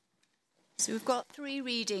So we've got 3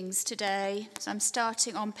 readings today. So I'm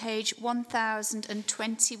starting on page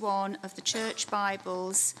 1021 of the Church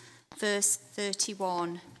Bibles, verse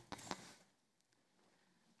 31.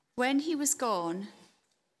 When he was gone,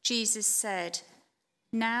 Jesus said,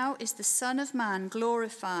 "Now is the Son of Man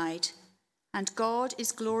glorified, and God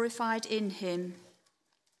is glorified in him.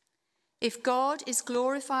 If God is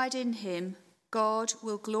glorified in him, God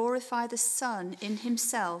will glorify the Son in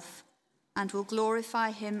himself and will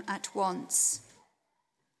glorify him at once.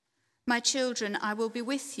 My children, I will be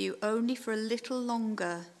with you only for a little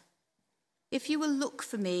longer. If you will look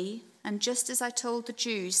for me, and just as I told the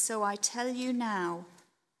Jews, so I tell you now,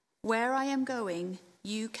 where I am going,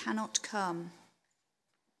 you cannot come.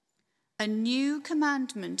 A new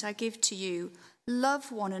commandment I give to you,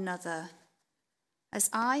 love one another. As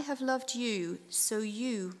I have loved you, so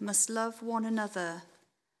you must love one another.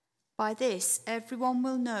 By this, everyone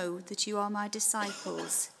will know that you are my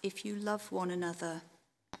disciples, if you love one another."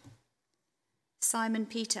 Simon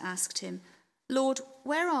Peter asked him, "Lord,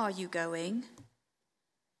 where are you going?"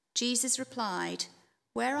 Jesus replied,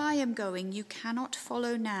 "Where I am going, you cannot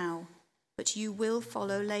follow now, but you will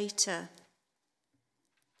follow later."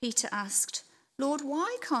 Peter asked, "Lord,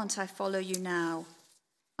 why can't I follow you now?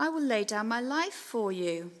 I will lay down my life for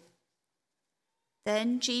you."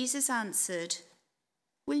 Then Jesus answered,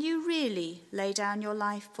 "Will you really lay down your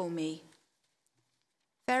life for me?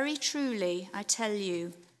 Very truly, I tell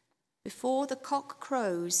you, before the cock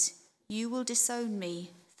crows, you will disown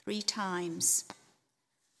me 3 times.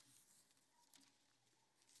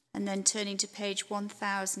 And then turning to page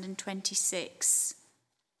 1026,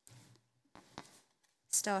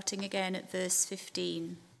 starting again at verse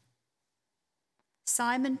 15.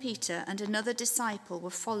 Simon Peter and another disciple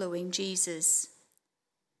were following Jesus.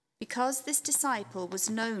 Because this disciple was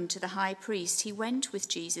known to the high priest, he went with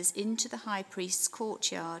Jesus into the high priest's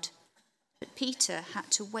courtyard, but Peter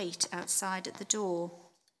had to wait outside at the door.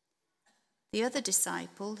 The other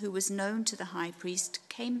disciple, who was known to the high priest,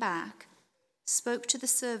 came back, spoke to the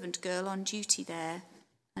servant girl on duty there,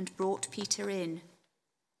 and brought Peter in.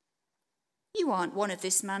 "You aren't one of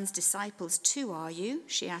this man's disciples too, are you?"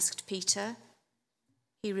 she asked Peter.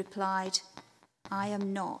 He replied, "I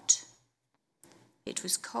am not." It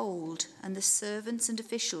was cold, and the servants and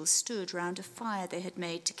officials stood round a fire they had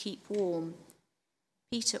made to keep warm.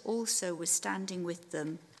 Peter also was standing with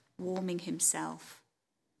them, warming himself.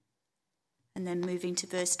 And then moving to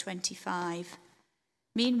verse 25.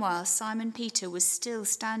 Meanwhile, Simon Peter was still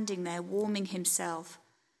standing there, warming himself.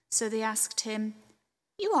 So they asked him,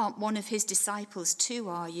 "You aren't one of his disciples too,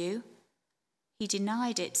 are you?" He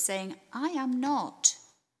denied it, saying, "I am not."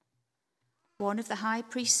 One of the high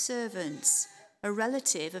priest's servants, a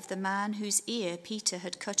relative of the man whose ear Peter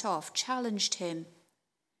had cut off, challenged him.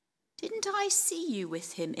 "Didn't I see you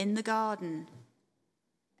with him in the garden?"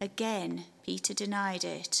 Again, Peter denied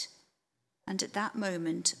it, and at that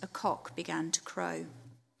moment a cock began to crow.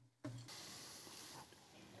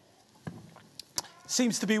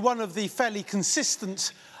 Seems to be one of the fairly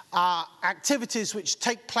consistent activities which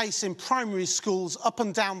take place in primary schools up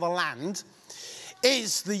and down the land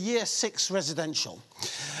is the Year 6 residential.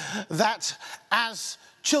 That as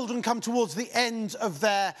children come towards the end of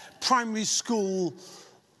their primary school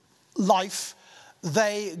life,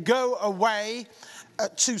 they go away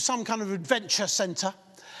to some kind of adventure centre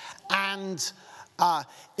and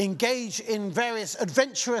engage in various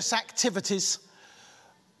adventurous activities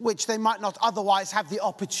which they might not otherwise have the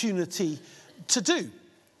opportunity to do.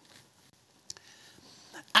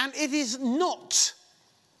 And it is not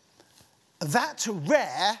that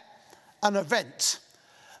rare an event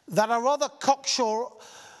that a rather cocksure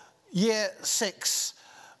Year 6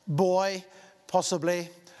 boy, possibly,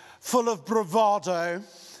 full of bravado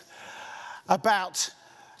about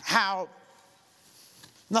how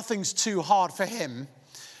nothing's too hard for him,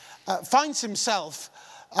 finds himself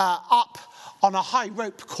up on a high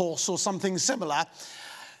rope course or something similar,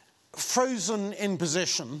 frozen in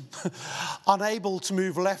position, unable to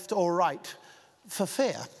move left or right for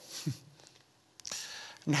fear,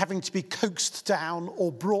 and having to be coaxed down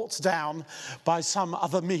or brought down by some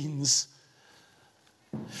other means.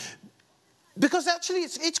 Because actually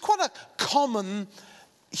it's quite a common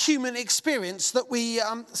human experience that we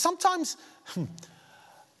sometimes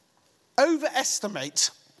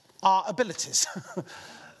overestimate our abilities.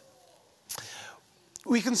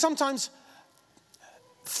 We can sometimes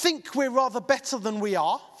think we're rather better than we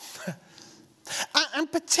are.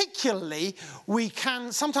 And particularly, we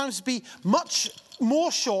can sometimes be much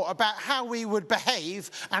more sure about how we would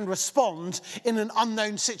behave and respond in an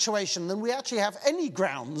unknown situation than we actually have any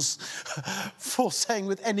grounds for saying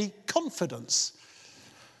with any confidence.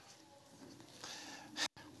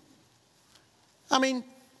 I mean,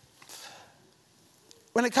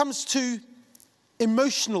 when it comes to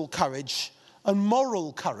emotional courage and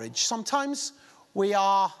moral courage, sometimes we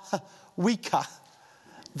are weaker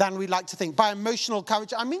than we like to think. By emotional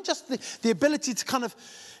courage, I mean just the ability to kind of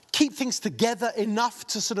keep things together enough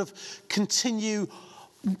to sort of continue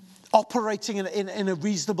operating in a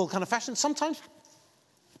reasonable kind of fashion. Sometimes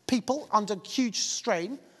people under huge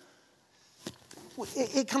strain,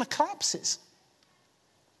 it kind of collapses.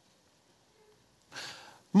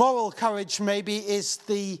 Moral courage maybe is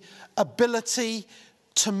the ability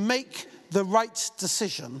to make the right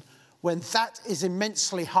decision when that is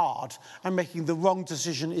immensely hard and making the wrong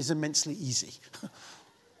decision is immensely easy.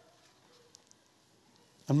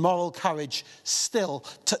 And moral courage still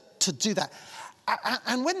to do that.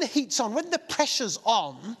 And when the heat's on, when the pressure's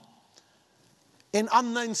on, in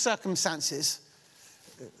unknown circumstances,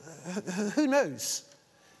 who knows?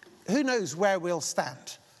 Who knows where we'll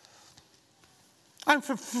stand? And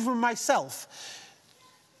for myself,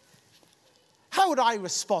 how would I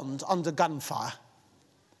respond under gunfire?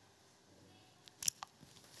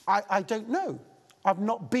 I don't know. I've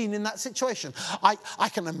not been in that situation. I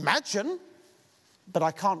can imagine, but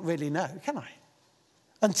I can't really know, can I?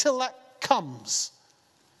 Until that comes,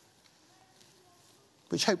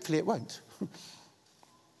 which hopefully it won't.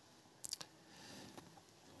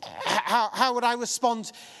 How would I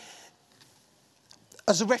respond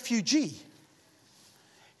as a refugee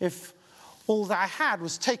if all that I had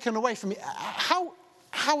was taken away from me?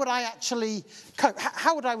 How would I actually cope?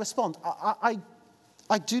 How would I respond?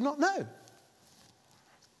 I do not know.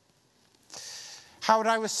 How would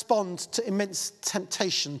I respond to immense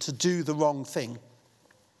temptation to do the wrong thing?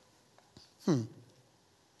 Don't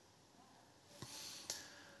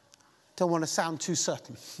want to sound too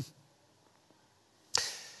certain.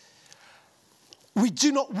 We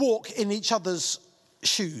do not walk in each other's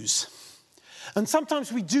shoes. And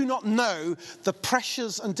sometimes we do not know the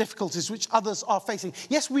pressures and difficulties which others are facing.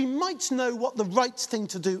 Yes, we might know what the right thing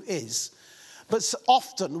to do is, but so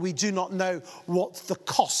often we do not know what the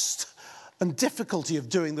cost and difficulty of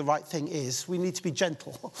doing the right thing is. We need to be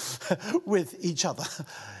gentle with each other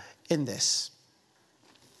in this.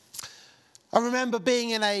 I remember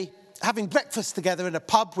having breakfast together in a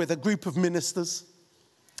pub with a group of ministers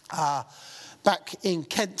back in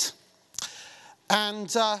Kent. And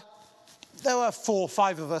there were 4 or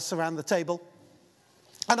 5 of us around the table.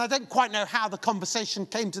 And I don't quite know how the conversation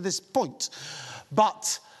came to this point.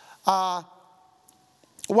 But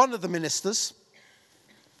one of the ministers,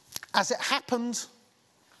 as it happened,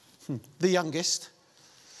 the youngest,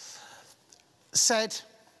 said,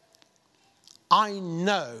 "I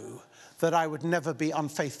know that I would never be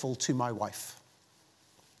unfaithful to my wife."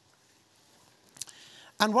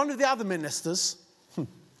 And one of the other ministers,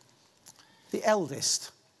 the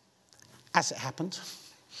eldest, as it happened,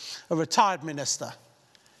 a retired minister,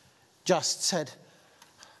 just said,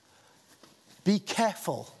 "Be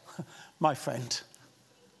careful, my friend,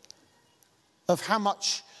 of how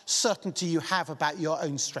much certainty you have about your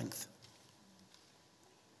own strength."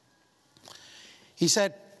 He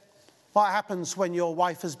said, "What happens when your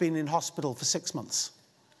wife has been in hospital for 6 months?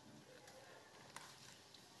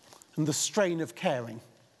 And the strain of caring.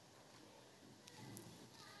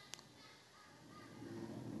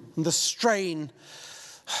 And the strain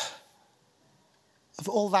of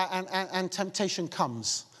all that, and temptation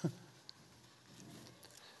comes.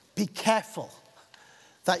 Be careful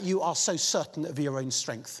that you are so certain of your own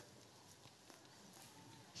strength."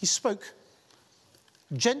 He spoke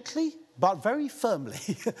gently but very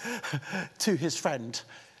firmly to his friend,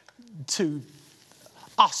 to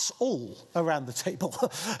us all around the table.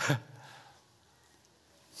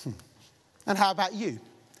 And how about you?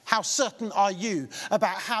 How certain are you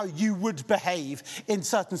about how you would behave in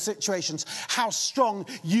certain situations? How strong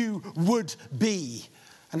you would be?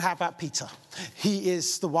 And how about Peter? He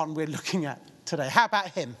is the one we're looking at today. How about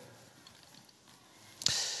him?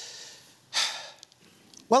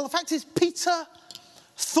 Well, the fact is, Peter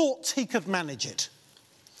thought he could manage it.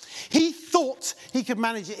 He thought he could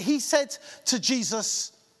manage it. He said to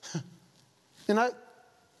Jesus,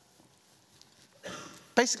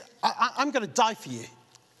 basically, I'm going to die for you.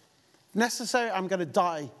 Necessary, I'm going to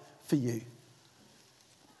die for you.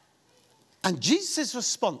 And Jesus'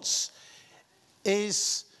 response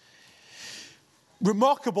is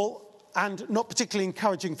remarkable and not particularly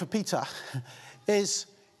encouraging for Peter. Is,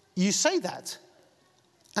 you say that,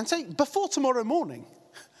 and say, before tomorrow morning,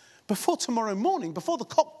 before the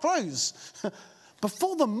cock crows,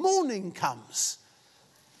 before the morning comes,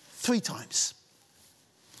 3 times,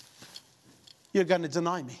 you're going to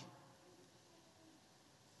deny me.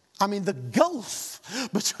 I mean, the gulf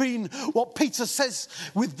between what Peter says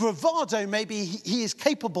with bravado maybe he is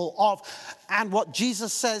capable of and what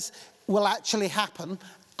Jesus says will actually happen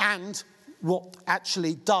and what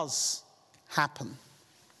actually does happen.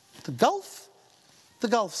 The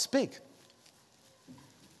gulf's big.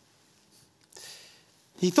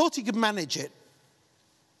 He thought he could manage it.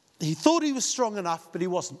 He thought he was strong enough, but he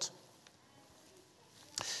wasn't.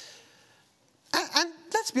 And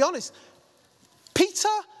let's be honest, Peter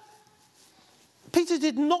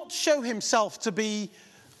did not show himself to be,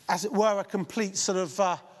 as it were, a complete sort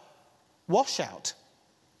of washout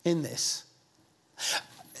in this.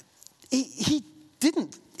 He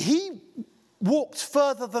didn't. He walked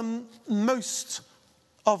further than most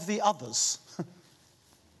of the others.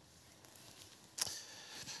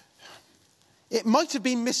 It might have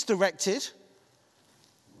been misdirected,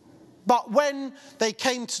 but when they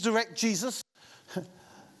came to direct Jesus,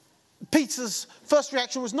 Peter's first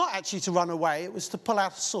reaction was not actually to run away, it was to pull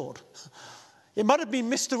out a sword. It might have been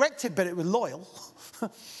misdirected, but it was loyal.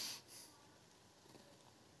 And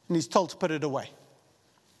he's told to put it away.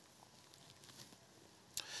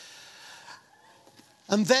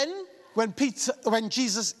 And then, when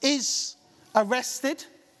Jesus is arrested,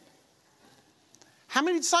 how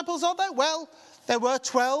many disciples are there? Well, there were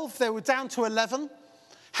 12, they were down to 11.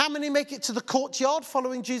 How many make it to the courtyard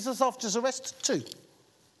following Jesus after his arrest? 2.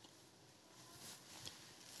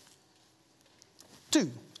 2.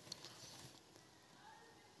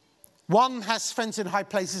 One has friends in high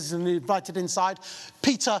places and is invited inside.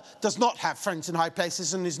 Peter does not have friends in high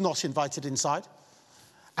places and is not invited inside.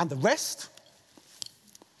 And the rest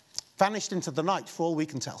vanished into the night, for all we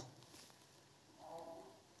can tell.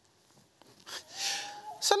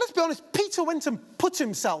 So let's be honest, Peter went and put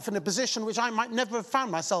himself in a position which I might never have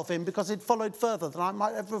found myself in because he'd followed further than I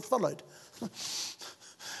might ever have followed. And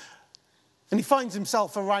he finds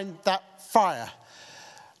himself around that fire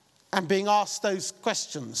and being asked those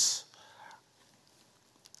questions.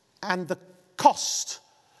 And the cost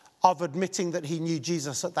of admitting that he knew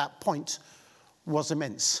Jesus at that point was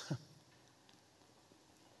immense.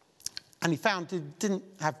 And he found he didn't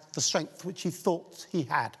have the strength which he thought he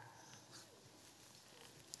had.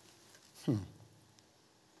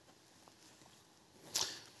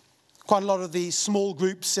 Quite a lot of the small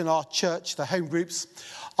groups in our church, the home groups,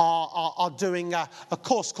 are doing a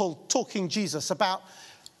course called Talking Jesus about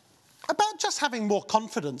just having more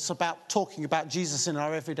confidence about talking about Jesus in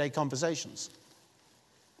our everyday conversations.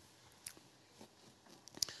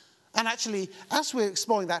 And actually, as we're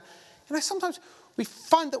exploring that, sometimes we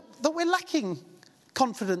find that we're lacking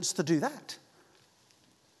confidence to do that.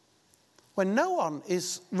 When no one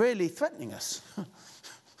is really threatening us.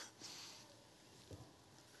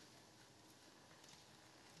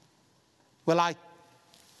 Will I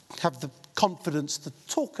have the confidence to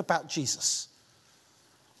talk about Jesus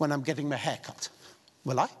when I'm getting my hair cut?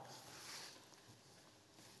 Will I?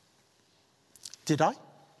 Did I?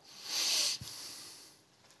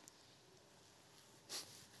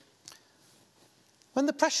 When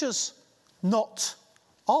the pressure's not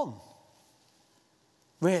on,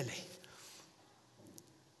 really,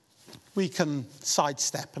 we can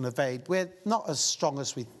sidestep and evade. We're not as strong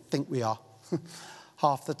as we think we are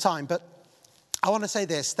half the time. But I want to say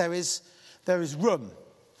this, there is room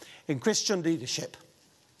in Christian leadership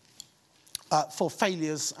for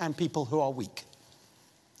failures and people who are weak.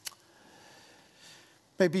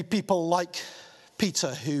 Maybe people like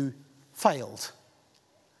Peter who failed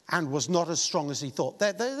and was not as strong as he thought.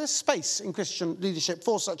 There's space in Christian leadership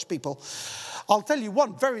for such people. I'll tell you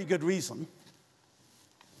one very good reason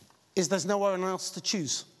is there's no one else to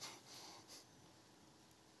choose.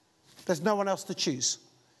 There's no one else to choose.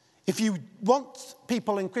 If you want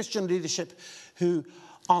people in Christian leadership who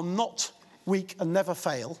are not weak and never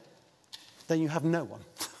fail, then you have no one.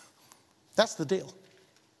 That's the deal.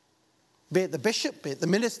 Be it the bishop, be it the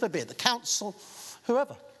minister, be it the council,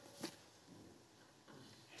 whoever.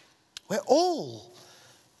 We're all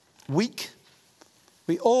weak.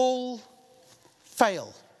 We all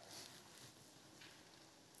fail.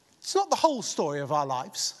 It's not the whole story of our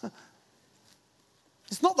lives.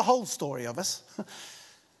 It's not the whole story of us.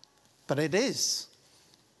 But it is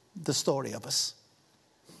the story of us.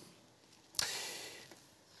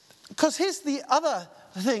 Because here's the other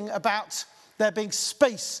thing about there being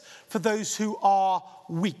space for those who are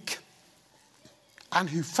weak and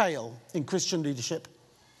who fail in Christian leadership.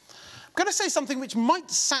 I'm going to say something which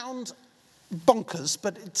might sound bonkers,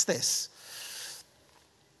 but it's this.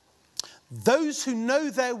 Those who know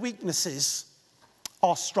their weaknesses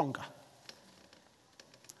are stronger.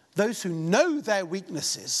 Those who know their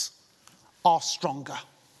weaknesses are stronger.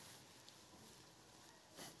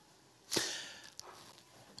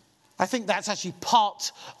 I think that's actually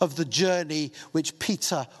part of the journey which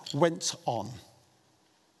Peter went on.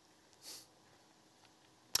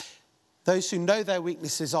 Those who know their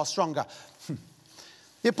weaknesses are stronger.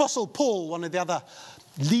 The Apostle Paul, one of the other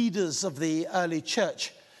leaders of the early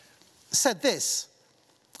church, said this: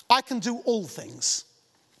 I can do all things.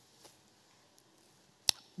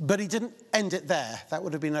 But he didn't end it there. That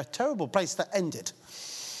would have been a terrible place to end it.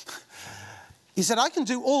 He said, I can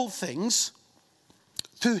do all things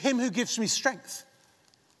through him who gives me strength.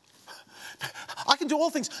 I can do all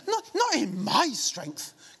things, not in my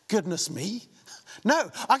strength, goodness me. No,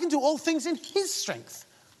 I can do all things in his strength.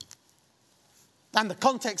 And the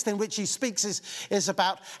context in which he speaks is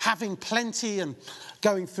about having plenty and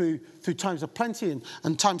going through times of plenty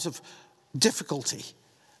and times of difficulty.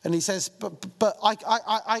 And he says, but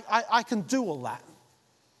I can do all that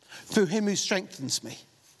through him who strengthens me.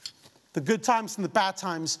 The good times and the bad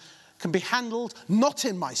times can be handled not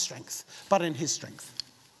in my strength, but in his strength.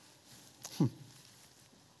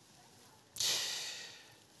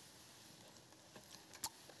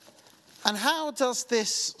 And how does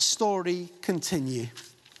this story continue?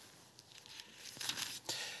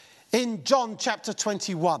 In John chapter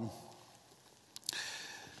 21,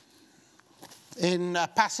 in a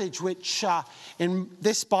passage which in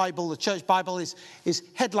this Bible, the church Bible, is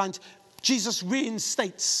headlined, Jesus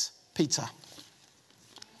reinstates Peter.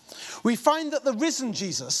 We find that the risen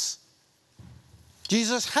Jesus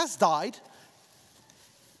has died,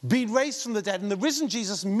 been raised from the dead, and the risen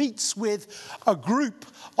Jesus meets with a group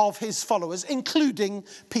of his followers, including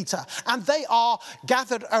Peter, and they are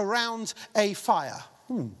gathered around a fire.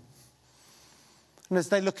 And as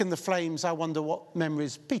they look in the flames, I wonder what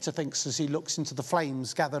memories Peter thinks as he looks into the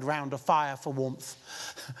flames gathered around a fire for warmth.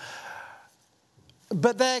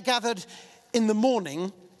 But they're gathered in the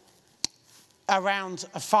morning around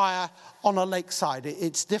a fire on a lakeside.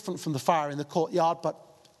 It's different from the fire in the courtyard, but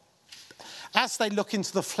as they look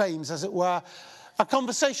into the flames, as it were, a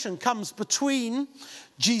conversation comes between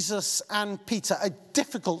Jesus and Peter, a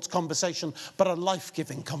difficult conversation, but a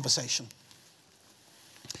life-giving conversation.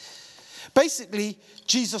 Basically,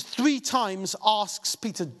 Jesus 3 times asks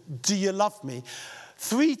Peter, do you love me?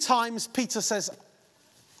 3 times Peter says,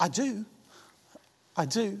 I do.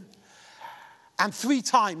 And 3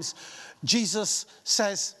 times Jesus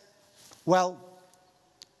says, well,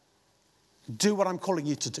 do what I'm calling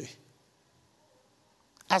you to do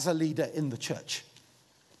as a leader in the church.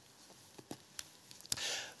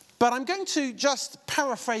 But I'm going to just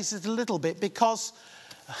paraphrase it a little bit, because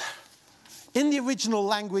in the original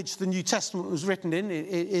language the New Testament was written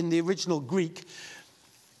in the original Greek,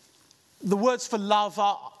 the words for love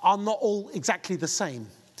are not all exactly the same.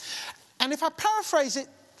 And if I paraphrase it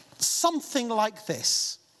something like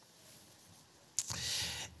this,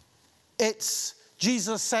 it's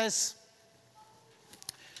Jesus says,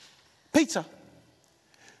 Peter,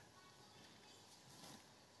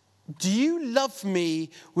 do you love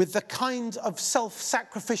me with the kind of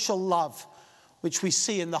self-sacrificial love which we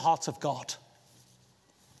see in the heart of God?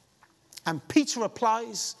 And Peter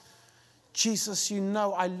replies, Jesus, you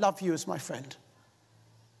know I love you as my friend.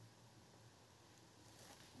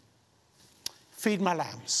 Feed my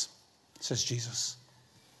lambs, says Jesus.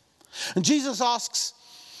 And Jesus asks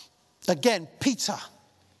again, Peter,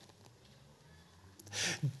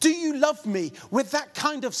 do you love me with that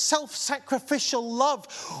kind of self-sacrificial love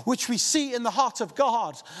which we see in the heart of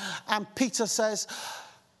God? And Peter says,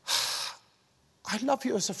 I love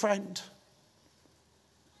you as a friend.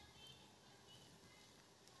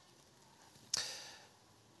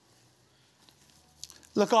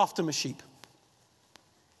 Look after my sheep.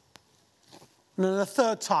 And then the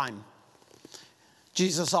 3rd time,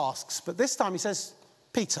 Jesus asks, but this time he says,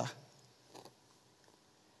 Peter,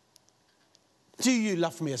 do you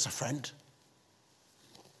love me as a friend?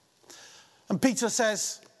 And Peter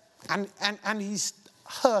says, and he's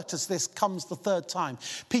hurt as this comes the 3rd time.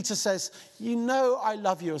 Peter says, you know I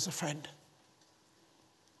love you as a friend.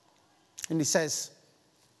 And he says,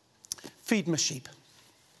 feed my sheep.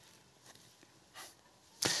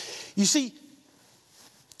 You see,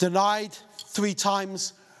 denied 3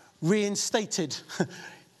 times, reinstated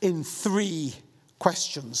in 3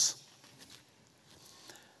 questions.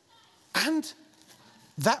 And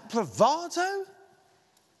that bravado,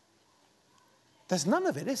 there's none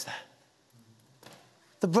of it, is there?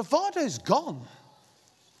 The bravado's gone.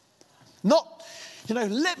 Not,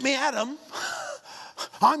 let me at them.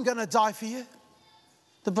 I'm going to die for you.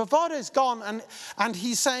 The bravado's gone, and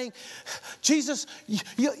he's saying, Jesus,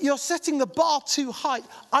 you're setting the bar too high.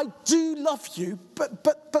 I do love you,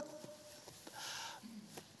 but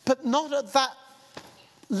not at that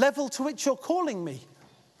level to which you're calling me.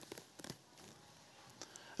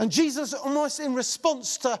 And Jesus, almost in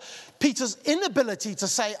response to Peter's inability to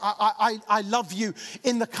say, I love you,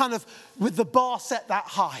 in the kind of, with the bar set that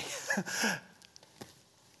high.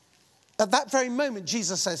 At that very moment,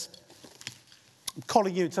 Jesus says, I'm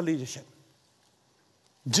calling you into leadership.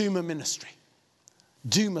 Do my ministry.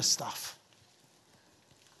 Do my stuff.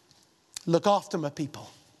 Look after my people.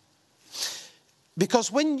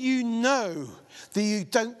 Because when you know that you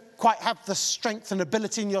don't quite have the strength and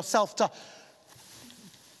ability in yourself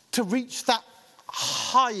to reach that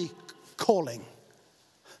high calling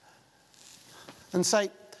and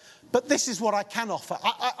say, but this is what I can offer.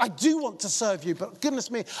 I do want to serve you, but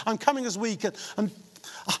goodness me, I'm coming as weak and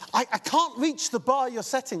I can't reach the bar you're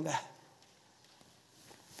setting there.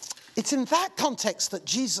 It's in that context that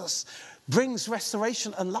Jesus brings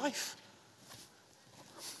restoration and life.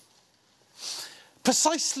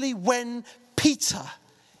 Precisely when Peter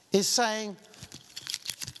is saying,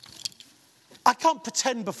 I can't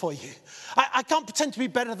pretend before you. I can't pretend to be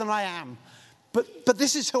better than I am. But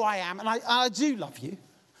this is who I am, and I do love you.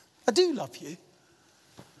 I do love you.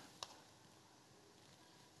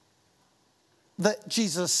 That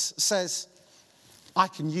Jesus says, I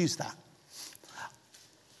can use that.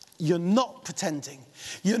 You're not pretending.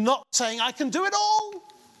 You're not saying, I can do it all.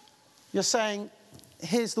 You're saying,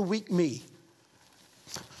 here's the weak me.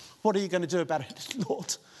 What are you going to do about it,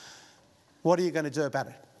 Lord? What are you going to do about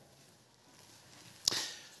it?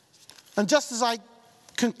 And just as I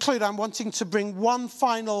conclude, I'm wanting to bring one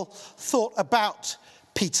final thought about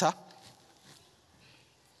Peter.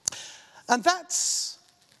 And that's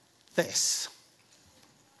this.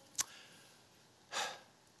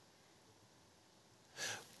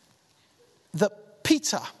 That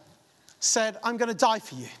Peter said, I'm going to die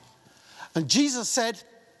for you. And Jesus said,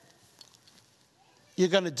 you're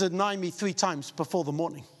going to deny me 3 times before the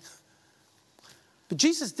morning. But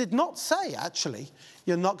Jesus did not say, actually,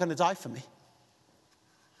 you're not going to die for me.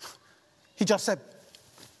 He just said,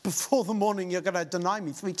 before the morning, you're going to deny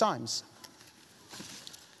me 3 times.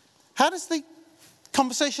 How does the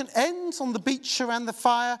conversation end? On the beach around the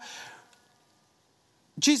fire,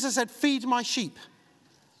 Jesus said, feed my sheep.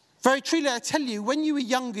 Very truly, I tell you, when you were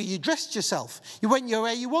younger, you dressed yourself. You went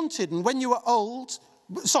where you wanted. And when you were old,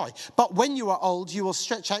 but when you are old, you will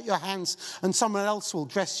stretch out your hands and someone else will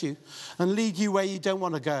dress you and lead you where you don't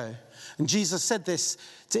want to go. And Jesus said this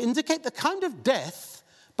to indicate the kind of death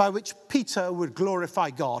by which Peter would glorify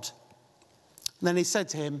God. And then he said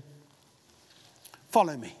to him,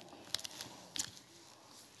 follow me.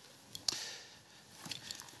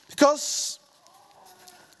 Because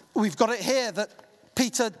we've got it here that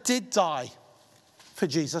Peter did die for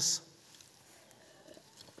Jesus.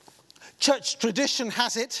 Church tradition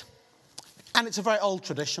has it, and it's a very old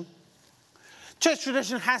tradition. Church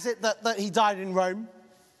tradition has it that he died in Rome.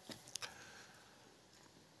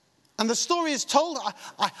 And the story is told,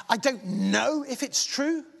 I don't know if it's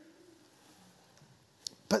true,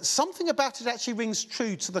 but something about it actually rings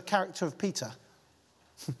true to the character of Peter.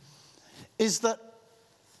 Is that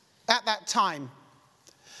at that time,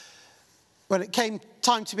 when it came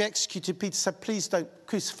time to be executed, Peter said, please don't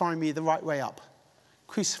crucify me the right way up.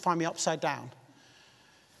 Crucify me upside down.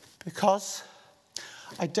 Because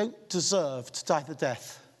I don't deserve to die the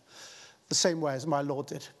death the same way as my Lord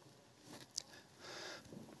did.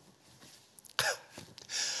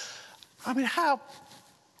 I mean, how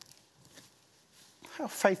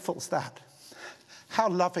faithful is that? How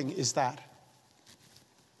loving is that?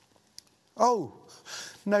 Oh,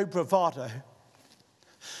 no bravado.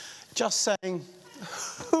 Just saying,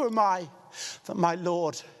 who am I that my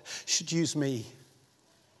Lord should use me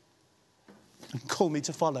and call me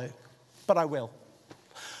to follow? But I will,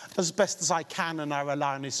 as best as I can, and I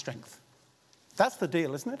rely on his strength. That's the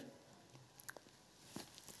deal, isn't it?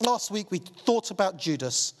 Last week we thought about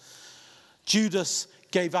Judas. Judas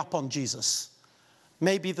gave up on Jesus.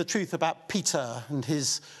 Maybe the truth about Peter and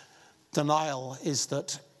his denial is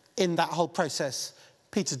that in that whole process,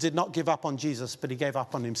 Peter did not give up on Jesus, but he gave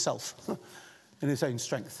up on himself in his own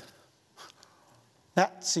strength.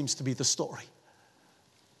 That seems to be the story.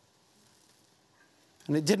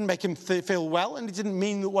 And it didn't make him feel well, and it didn't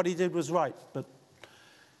mean that what he did was right, but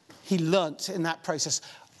he learnt in that process.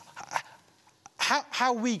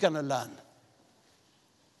 How are we going to learn?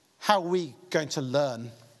 How are we going to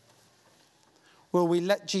learn? Will we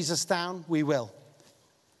let Jesus down? We will.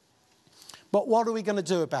 But what are we going to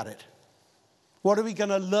do about it? What are we going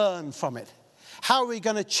to learn from it? How are we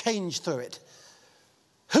going to change through it?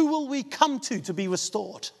 Who will we come to be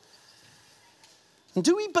restored? And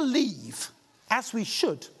do we believe, as we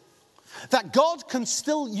should, that God can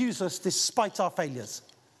still use us despite our failures?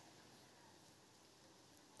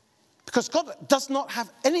 Because God does not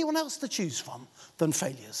have anyone else to choose from than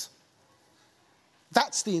failures.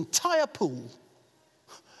 That's the entire pool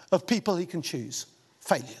of people he can choose.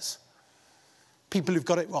 Failures. People who've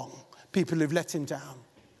got it wrong. People who've let him down.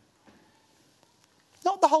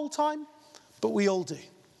 Not the whole time, but we all do.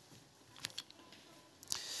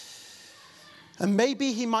 And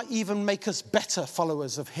maybe he might even make us better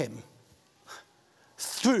followers of him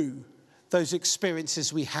through those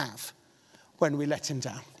experiences we have when we let him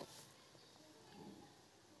down.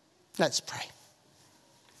 Let's pray.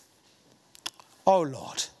 Oh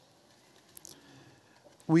Lord,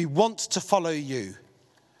 we want to follow you.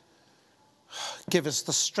 Give us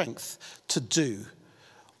the strength to do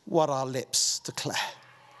what our lips declare.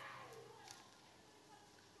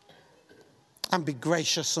 And be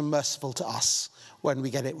gracious and merciful to us when we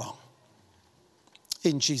get it wrong.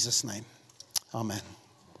 In Jesus' name, amen.